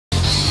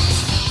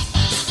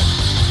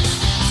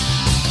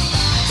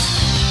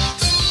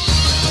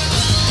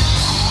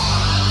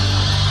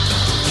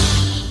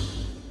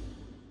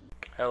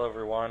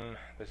everyone,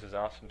 this is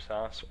Awesome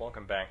Sauce.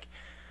 Welcome back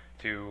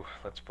to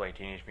Let's Play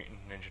Teenage Mutant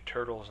Ninja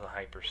Turtles, the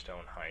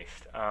Hyperstone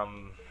Heist. I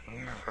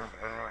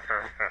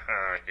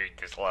hate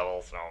this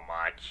level so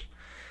much.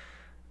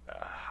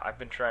 I've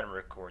been trying to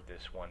record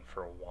this one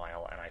for a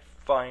while, and I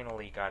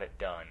finally got it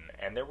done.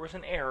 And there was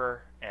an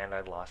error, and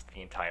I lost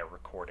the entire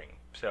recording.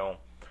 So,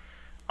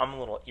 I'm a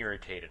little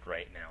irritated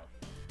right now.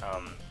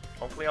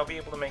 Hopefully I'll be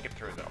able to make it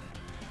through, though.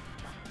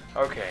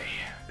 Okay,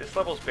 this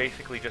level's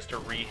basically just a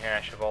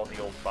rehash of all the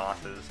old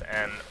bosses,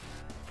 and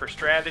for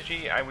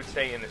strategy, I would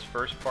say in this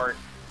first part,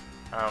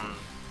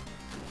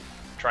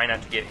 try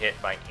not to get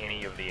hit by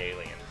any of the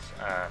aliens.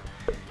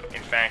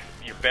 In fact,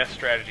 your best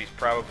strategy is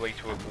probably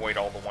to avoid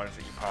all the ones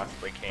that you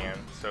possibly can,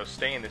 so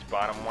stay in this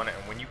bottom one, and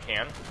when you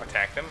can,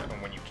 attack them,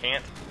 and when you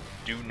can't,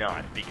 do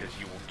not, because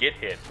you will get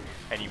hit,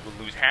 and you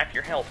will lose half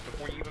your health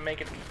before you even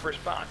make it to the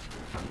first boss.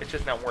 It's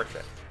just not worth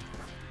it.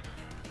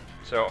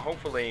 So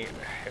hopefully,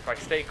 if I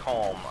stay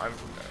calm, I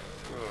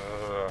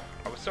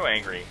was so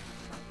angry.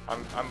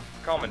 I'm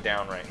calming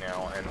down right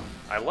now, and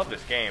I love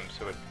this game,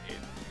 so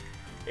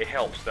it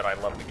helps that I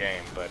love the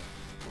game. But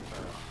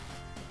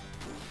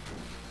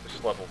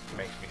this level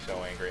makes me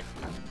so angry.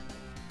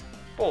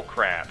 Bull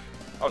crap!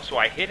 Oh, so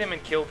I hit him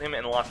and killed him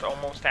and lost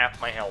almost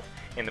half my health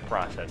in the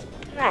process.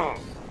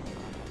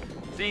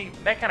 See,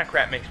 that kind of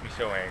crap makes me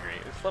so angry.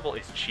 This level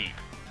is cheap.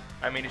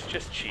 I mean, it's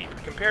just cheap.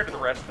 Compared to the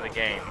rest of the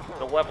game,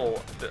 the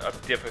level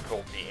of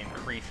difficulty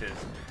increases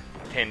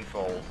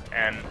tenfold,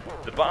 and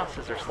the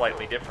bosses are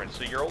slightly different,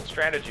 so your old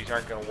strategies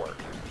aren't going to work.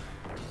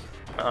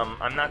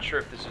 I'm not sure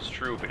if this is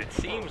true, but it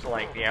seems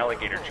like the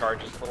alligator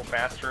charges a little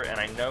faster, and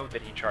I know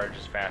that he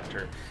charges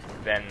faster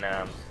than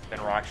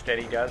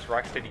Rocksteady does.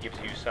 Rocksteady gives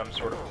you some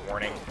sort of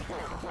warning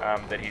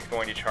that he's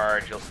going to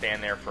charge. He'll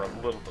stand there for a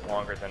little bit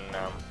longer than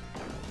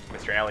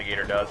Mr.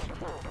 Alligator does.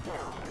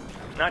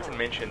 Not to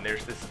mention,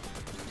 there's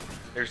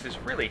this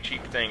really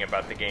cheap thing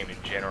about the game in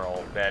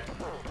general, that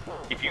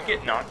if you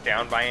get knocked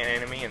down by an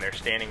enemy and they're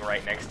standing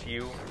right next to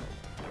you,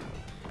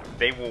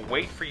 they will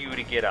wait for you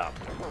to get up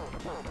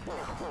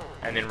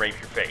and then rape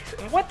your face.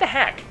 And what the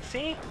heck?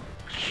 See?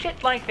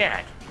 Shit like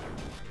that.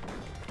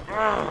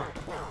 Ugh.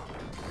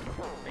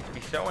 Makes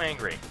me so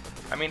angry.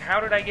 I mean, how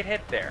did I get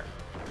hit there?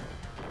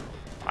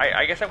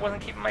 I guess I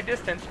wasn't keeping my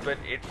distance, but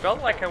it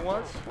felt like I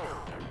was.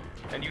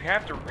 And you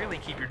have to really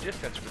keep your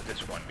distance with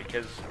this one,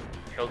 because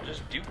he'll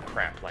just do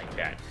crap like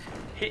that.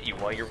 Hit you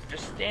while you're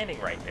just standing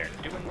right there,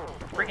 doing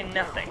friggin'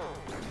 nothing.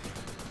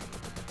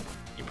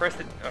 You press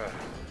the...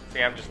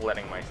 see, I'm just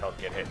letting myself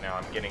get hit now.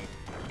 I'm getting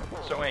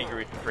so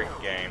angry with the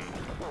friggin' game.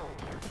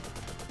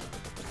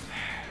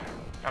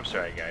 I'm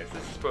sorry, guys.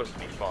 This is supposed to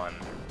be fun.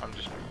 I'm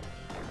just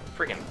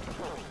friggin'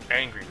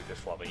 angry with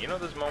this level. You know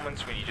those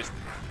moments when you just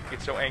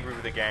get so angry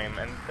with the game?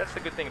 And that's the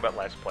good thing about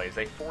Let's Plays.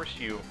 They force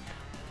you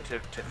to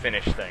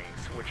finish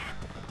things, which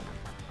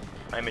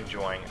I'm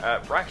enjoying.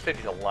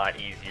 Rocksteady's a lot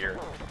easier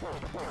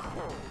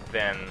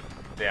than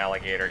the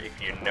alligator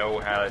if you know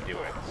how to do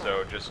it.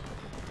 So just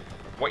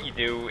what you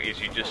do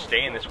is you just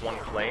stay in this one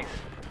place,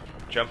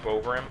 jump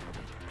over him,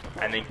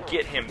 and then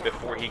get him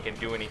before he can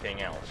do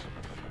anything else.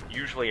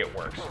 Usually it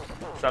works.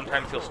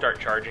 Sometimes he'll start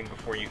charging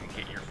before you can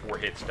get your 4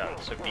 hits done,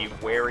 so be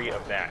wary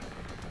of that.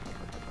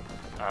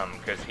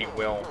 Because he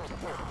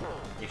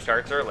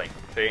starts early,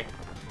 see?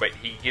 But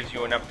he gives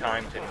you enough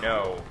time to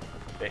know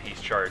that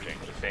he's charging,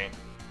 you see?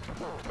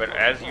 But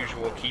as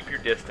usual, keep your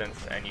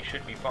distance, and you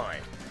should be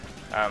fine.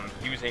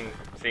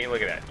 See,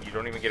 look at that. You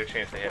don't even get a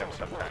chance to hit him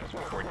sometimes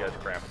before he does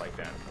crap like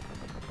that.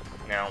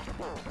 Now,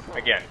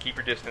 again, keep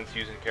your distance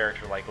using a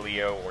character like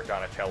Leo or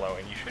Donatello,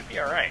 and you should be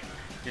alright.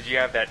 Because you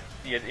have that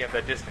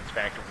distance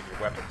factor with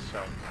your weapons,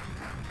 so...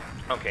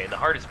 Okay, the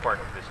hardest part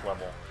of this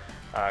level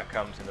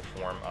comes in the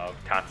form of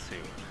Tatsu.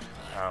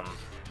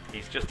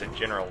 He's just a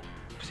general...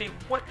 See,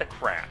 what the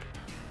crap?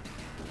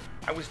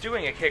 I was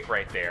doing a kick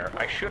right there.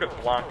 I should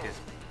have blocked his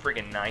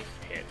friggin' knife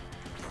hit.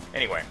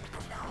 Anyway,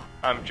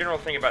 general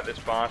thing about this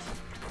boss,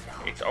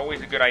 it's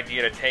always a good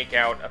idea to take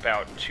out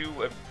about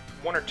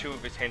 1 or 2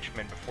 of his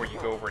henchmen before you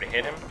go over to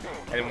hit him.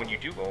 And then when you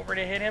do go over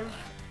to hit him,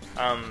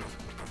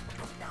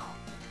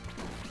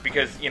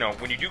 because, you know,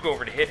 when you do go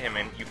over to hit him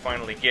and you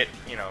finally get,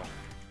 you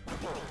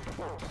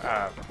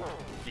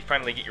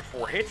finally get your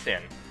 4 hits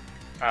in,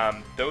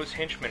 those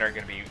henchmen are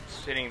going to be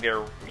sitting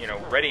there, you know,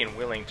 ready and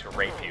willing to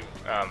rape you.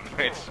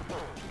 It's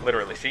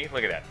literally, see,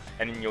 look at that.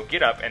 And then you'll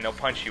get up and they'll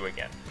punch you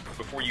again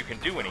before you can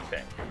do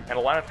anything. And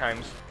a lot of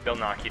times they'll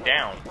knock you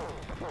down,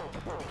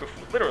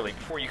 literally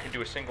before you can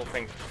do a single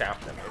thing to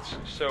stop them. It's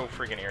so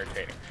freaking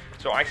irritating.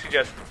 So I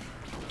suggest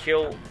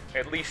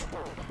at least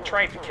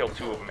try to kill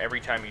 2 of them every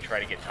time you try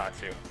to get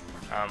Tatsu.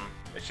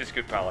 It's just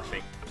good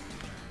policy.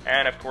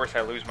 And of course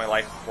I lose my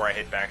life before I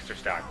hit Baxter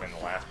Stockman,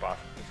 the last boss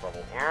of this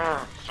level.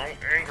 Urgh, so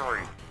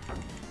angry!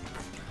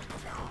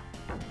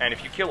 And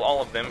if you kill all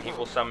of them, he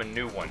will summon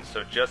new ones,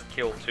 so just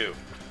kill 2.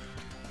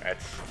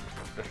 That's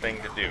the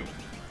thing to do.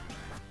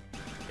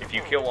 If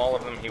you kill all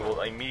of them, he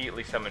will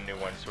immediately summon new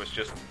ones, so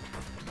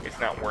it's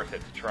not worth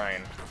it to try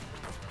and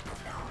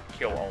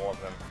kill all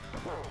of them.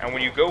 And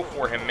when you go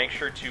for him, make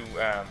sure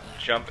to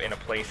jump in a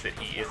place that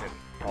he isn't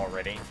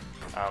already.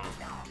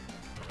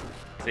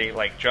 They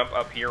like jump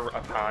up here,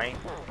 up high,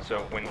 so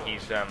when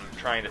he's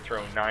trying to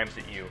throw knives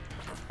at you,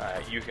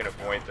 you can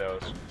avoid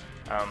those.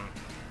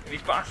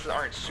 These bosses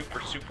aren't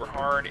super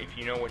hard if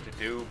you know what to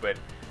do, but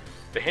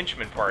the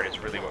henchman part is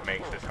really what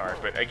makes this hard.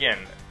 But again,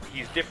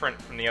 he's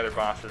different from the other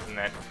bosses in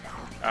that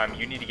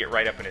you need to get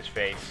right up in his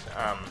face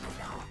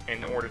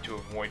in order to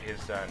avoid his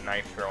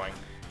knife throwing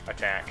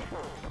attack.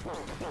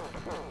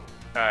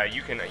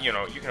 You can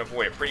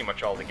avoid it pretty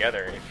much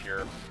altogether if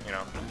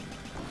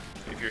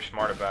you're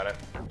smart about it.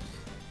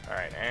 All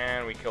right,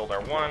 and we killed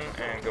our one,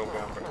 and go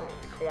over to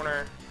the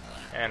corner,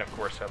 and of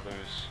course I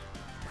lose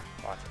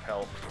lots of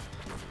health,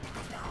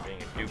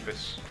 being a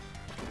doofus.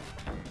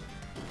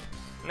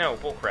 No,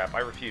 bullcrap, I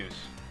refuse.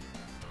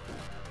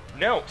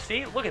 No,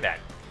 see, look at that.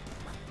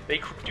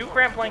 They do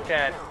crap like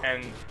that,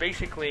 and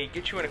basically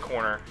get you in a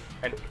corner,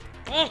 and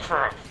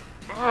bullcrap!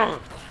 Ugh.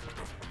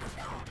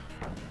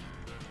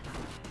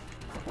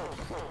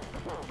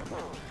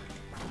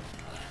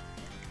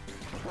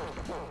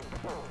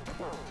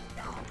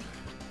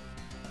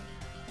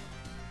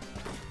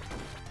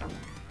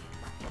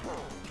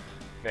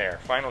 There,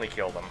 finally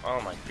killed him. Oh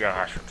my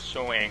gosh, I'm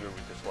so angry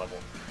with this level.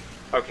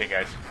 Okay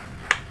guys,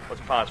 let's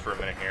pause for a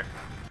minute here.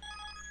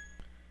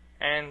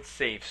 And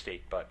save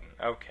state button.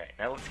 Okay,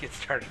 now let's get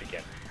started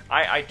again.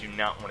 I do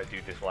not want to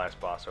do this last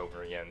boss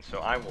over again,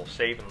 so I will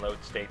save and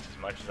load states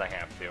as much as I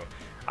have to.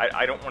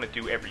 I don't want to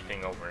do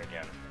everything over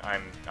again.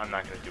 I'm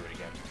not going to do it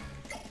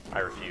again. I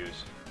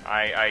refuse.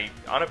 I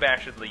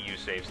unabashedly use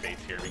save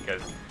states here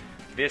because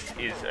this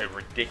is a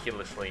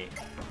ridiculously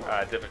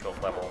difficult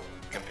level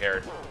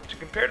compared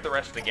to the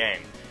rest of the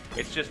game.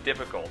 It's just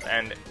difficult,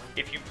 and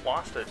if you've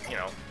lost at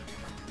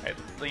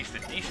least a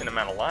decent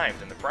amount of lives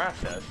in the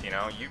process,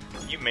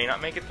 you may not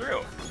make it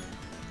through.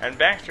 And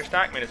Baxter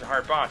Stockman is a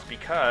hard boss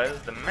because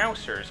the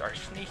Mousers are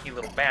sneaky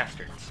little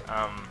bastards.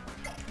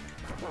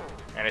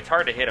 And it's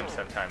hard to hit him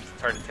sometimes.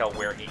 It's hard to tell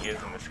where he is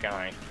in the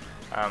sky.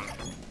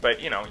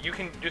 But you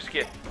can just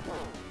get,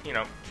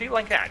 see,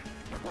 like that.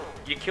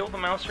 You kill the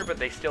Mouser, but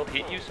they still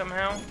hit you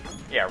somehow?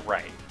 Yeah,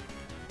 right.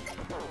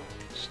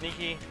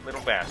 Sneaky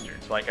little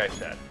bastards, like I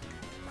said.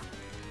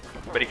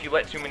 But if you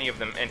let too many of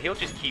them, and he'll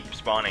just keep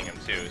spawning them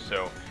too,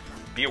 so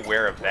be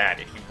aware of that.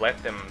 If you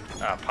let them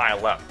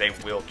pile up, they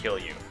will kill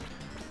you.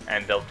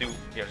 And they'll do,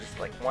 just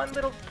like one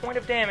little point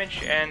of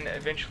damage, and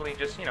eventually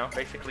just,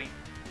 basically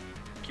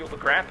kill the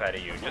crap out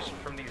of you, just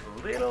from these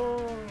little,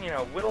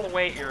 whittle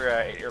away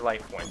at your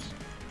life points.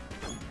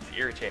 It's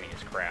irritating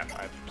as crap,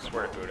 I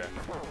swear to Buddha.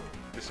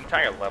 This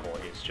entire level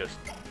is just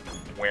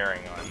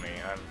wearing on me.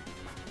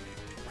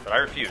 But I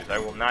refuse. I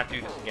will not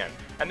do this again.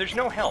 And there's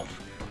no health.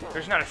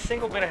 There's not a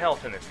single bit of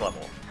health in this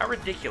level. How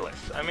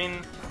ridiculous. I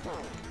mean,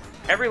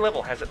 every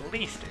level has at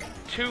least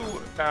two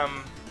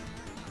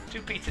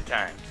pizza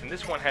times, and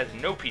this one has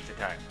no pizza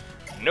time.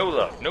 No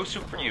love. No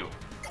soup for you.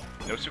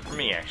 No soup for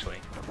me, actually.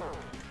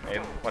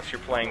 Unless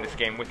you're playing this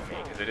game with me,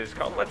 because it is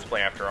called Let's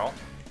Play after all.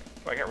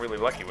 Well, I got really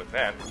lucky with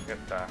that.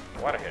 Got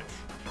a lot of hits.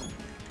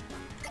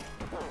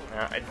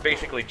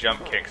 Basically,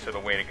 jump kicks are the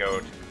way to go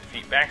to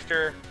defeat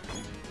Baxter.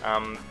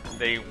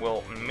 They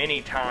will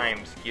many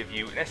times give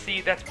you... Now see,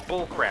 that's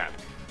bullcrap.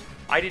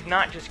 I did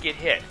not just get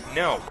hit.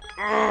 No.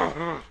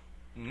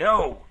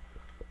 No.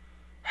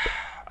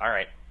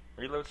 Alright.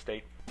 Reload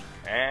state.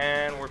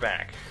 And we're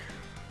back.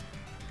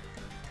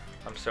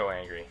 I'm so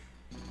angry.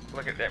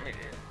 Look at that.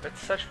 That's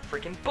such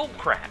freaking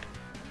bullcrap.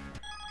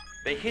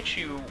 They hit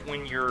you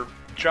when you're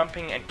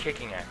jumping and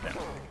kicking at them.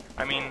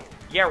 I mean,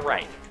 yeah,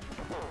 right.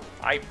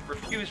 I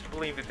refuse to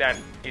believe that that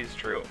is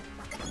true.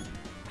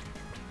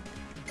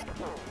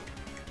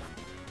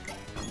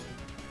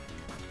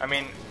 I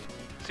mean,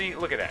 see,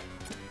 look at that.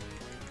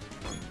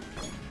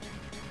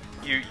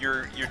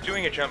 You're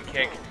doing a jump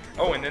kick.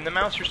 Oh, and then the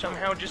Mouser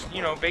somehow just,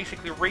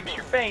 basically rapes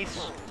your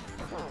face.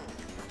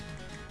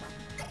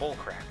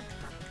 Bullcrap.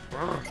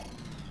 I'll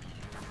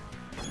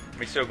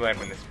be so glad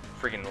when this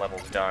friggin'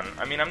 level's done.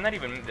 I mean, I'm not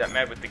even that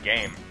mad with the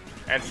game.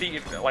 And see,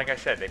 like I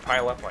said, they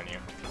pile up on you.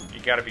 You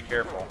gotta be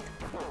careful.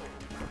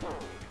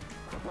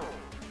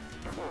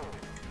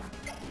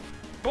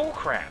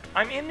 Bullcrap.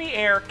 I'm in the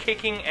air,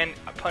 kicking and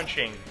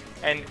punching,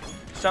 and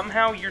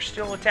somehow you're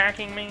still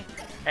attacking me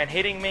and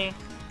hitting me?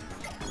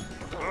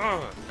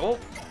 Ugh, bull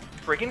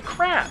friggin'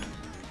 crap.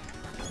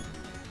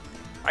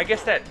 I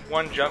guess that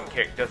one jump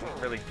kick doesn't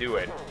really do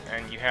it,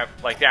 and you have,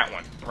 like that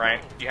one,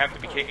 right? You have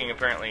to be kicking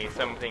apparently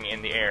something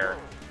in the air,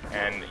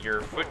 and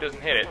your foot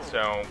doesn't hit it,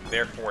 so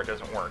therefore it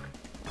doesn't work.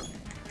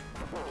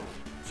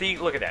 See,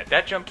 look at that.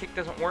 That jump kick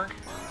doesn't work?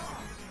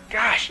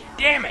 Gosh,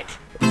 damn it!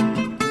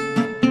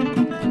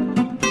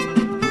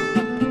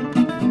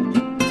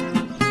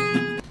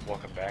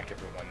 Welcome back,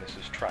 everyone. This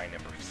is try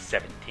number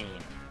 17.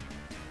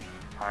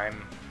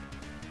 I'm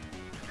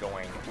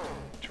going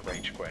to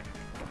rage quit.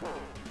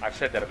 I've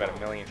said that about a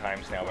million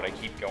times now, but I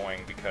keep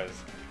going because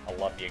I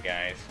love you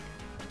guys.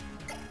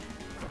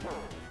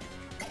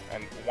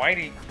 And why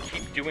do you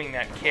keep doing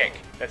that kick?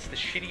 That's the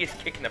shittiest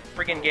kick in the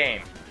friggin'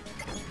 game.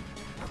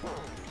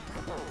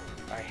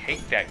 I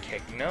hate that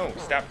kick. No,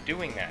 stop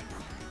doing that.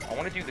 I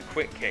want to do the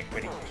quick kick,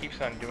 but he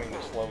keeps on doing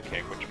the slow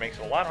kick, which makes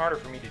it a lot harder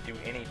for me to do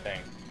anything.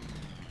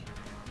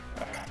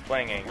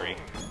 Playing angry,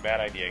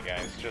 bad idea,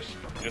 guys. Just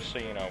so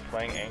you know,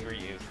 playing angry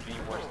is the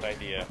worst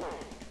idea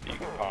that you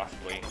could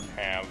possibly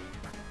have.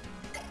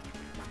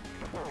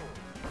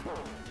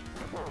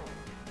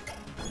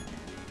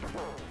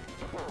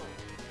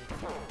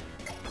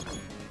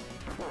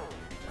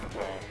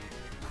 Okay.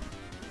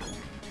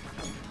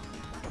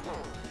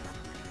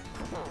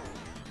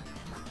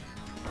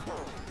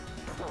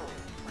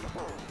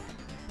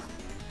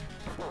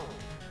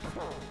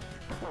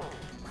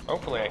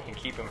 Hopefully I can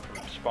keep him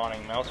from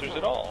spawning mousers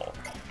at all.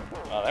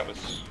 That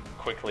was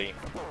quickly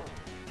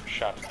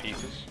shot to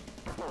pieces.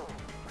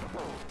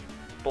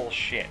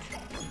 Bullshit.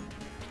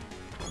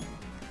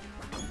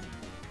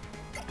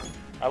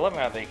 I love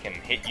how they can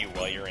hit you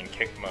while you're in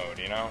kick mode,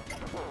 you know?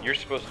 You're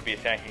supposed to be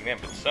attacking them,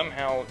 but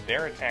somehow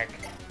their attack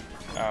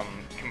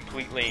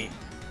completely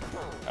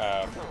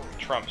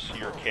trumps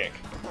your kick,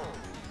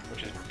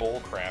 which is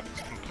bullcrap.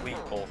 It's complete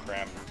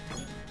bullcrap.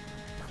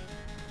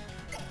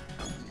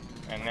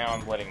 And now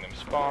I'm letting them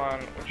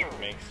spawn, which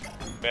makes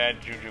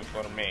bad juju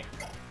for me.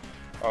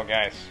 Oh,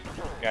 guys,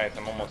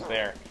 I'm almost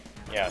there.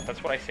 Yeah,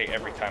 that's what I say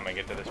every time I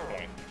get to this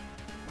point.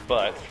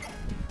 But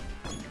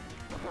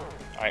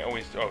I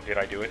always... Oh, did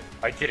I do it?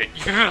 I did it.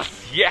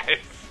 Yes! Yes!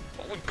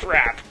 Holy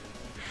crap!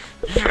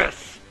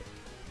 Yes!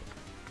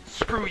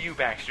 Screw you,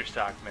 Baxter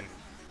Stockman.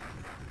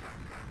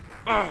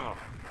 Oh!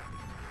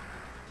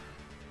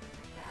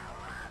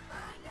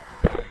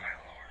 Oh, my lord.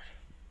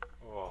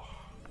 Oh.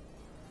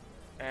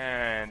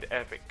 And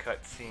epic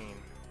cutscene.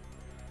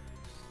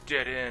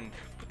 Dead end.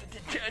 But the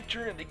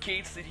detector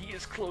indicates that he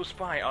is close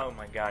by. Oh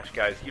my gosh,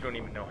 guys, you don't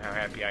even know how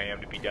happy I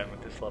am to be done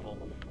with this level.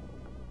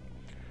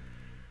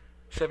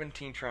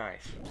 17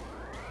 tries.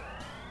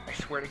 I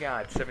swear to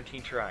God,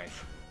 17 tries.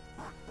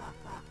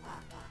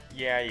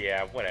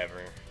 Yeah,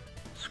 whatever.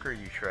 Screw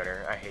you,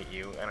 Shredder. I hate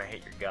you, and I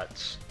hate your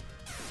guts.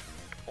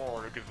 Oh,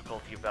 the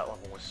difficulty of that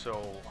level was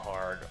so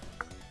hard.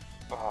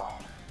 Oh.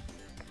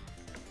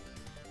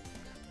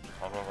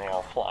 And then they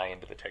all fly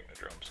into the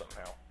Technodrome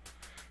somehow.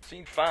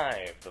 Scene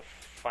 5, the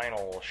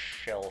final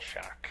shell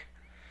shock,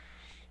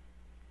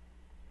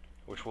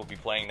 which we'll be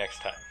playing next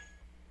time.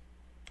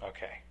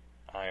 Okay,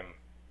 I'm...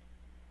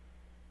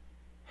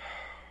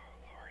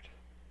 Lord,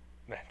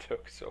 that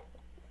took so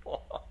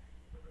long.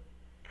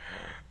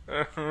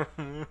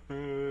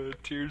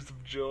 Tears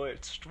of joy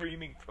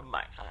streaming from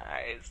my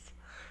eyes.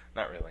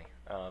 Not really.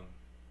 God,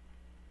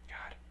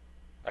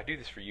 I do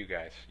this for you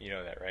guys. You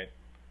know that, right?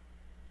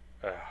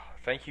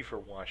 Thank you for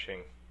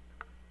watching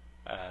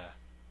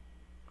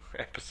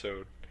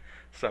episode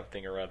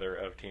something or other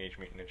of Teenage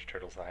Mutant Ninja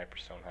Turtles: The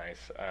Hyperstone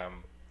Heist.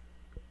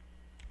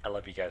 I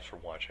love you guys for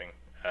watching.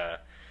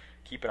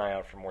 Keep an eye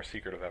out for more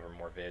Secret of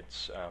Evermore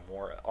vids,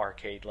 more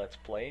arcade Let's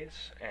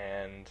Plays,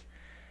 and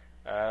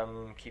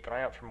keep an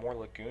eye out for more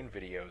Lagoon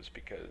videos,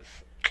 because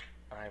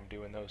I'm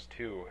doing those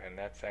too, and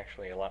that's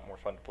actually a lot more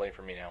fun to play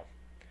for me now.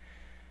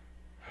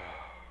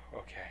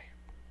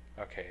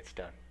 Okay, it's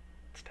done.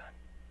 It's done.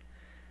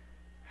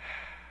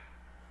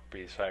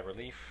 Breathe a sigh of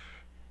relief.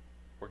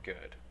 We're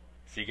good.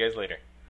 See you guys later.